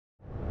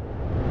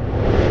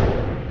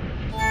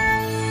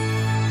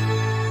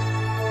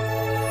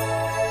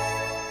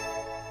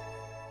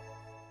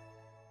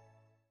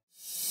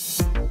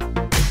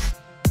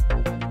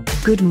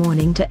Good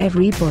morning to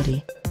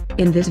everybody.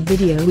 In this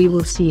video we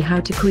will see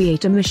how to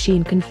create a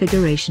machine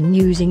configuration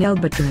using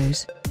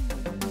Albatros.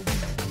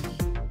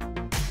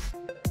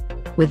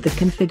 With the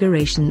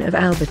configuration of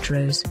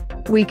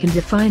Albatros, we can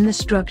define the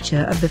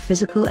structure of the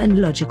physical and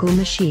logical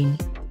machine.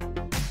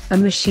 A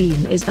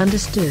machine is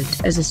understood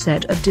as a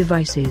set of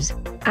devices,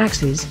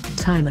 axes,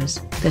 timers,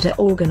 that are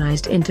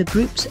organized into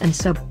groups and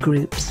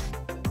subgroups.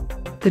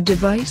 The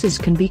devices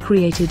can be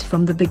created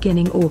from the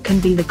beginning or can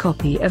be the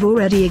copy of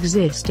already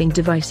existing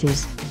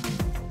devices.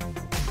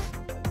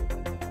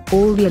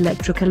 All the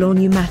electrical or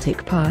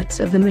pneumatic parts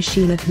of the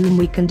machine of whom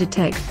we can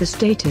detect the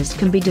status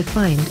can be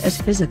defined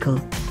as physical.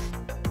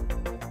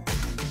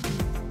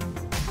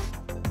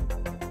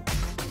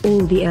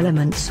 All the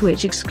elements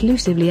which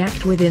exclusively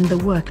act within the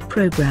work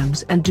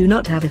programs and do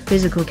not have a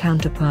physical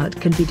counterpart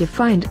can be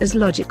defined as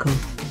logical.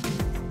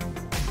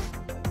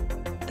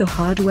 The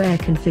hardware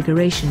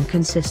configuration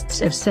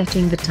consists of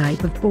setting the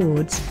type of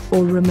boards,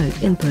 or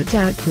remote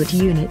input-output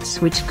units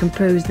which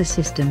compose the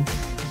system.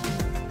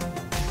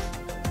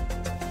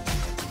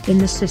 In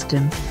the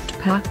system,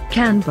 Tpa,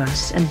 CAN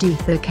bus and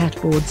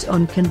Ethercat boards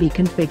can be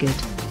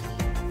configured.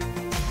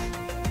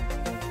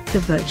 The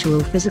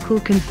virtual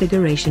physical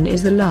configuration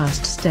is the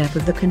last step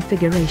of the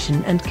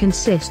configuration and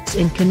consists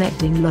in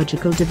connecting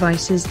logical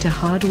devices to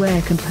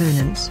hardware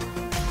components.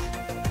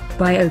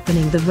 By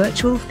opening the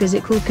virtual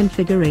physical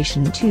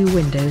configuration, two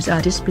windows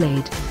are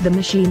displayed, the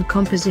machine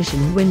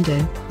composition window,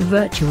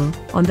 virtual,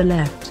 on the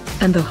left,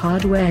 and the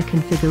hardware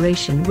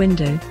configuration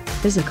window,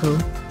 physical,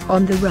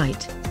 on the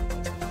right.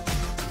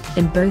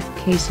 In both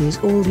cases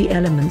all the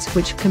elements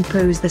which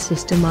compose the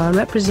system are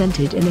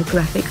represented in a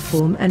graphic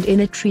form and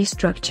in a tree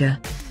structure.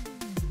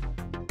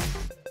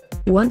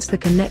 Once the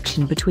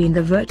connection between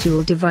the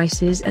virtual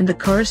devices and the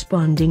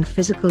corresponding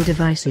physical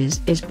devices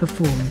is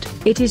performed,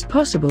 it is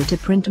possible to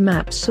print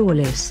maps or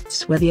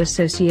lists where the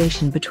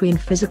association between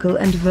physical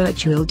and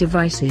virtual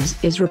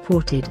devices is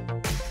reported.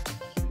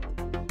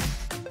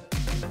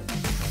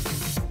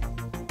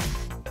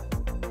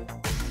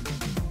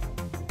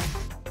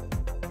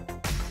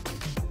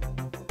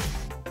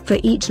 For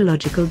each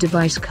logical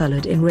device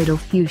colored in red or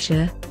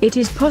fuchsia, it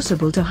is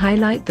possible to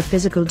highlight the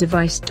physical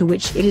device to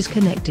which it is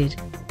connected.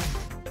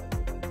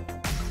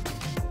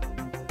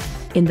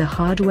 In the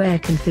hardware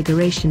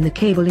configuration, the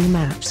cabling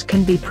maps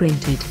can be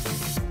printed.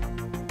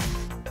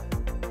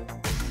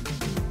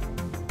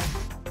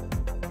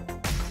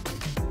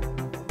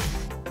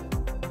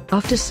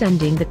 After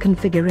sending the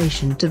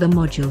configuration to the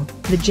module,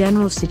 the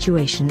general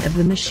situation of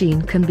the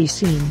machine can be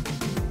seen.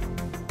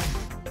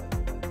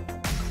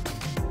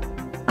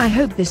 I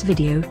hope this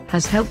video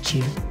has helped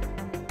you.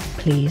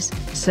 Please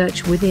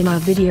search within our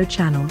video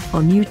channel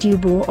on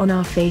YouTube or on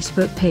our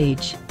Facebook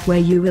page, where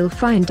you will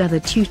find other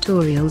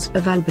tutorials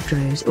of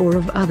Albatros or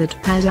of other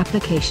Tpa's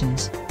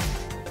applications.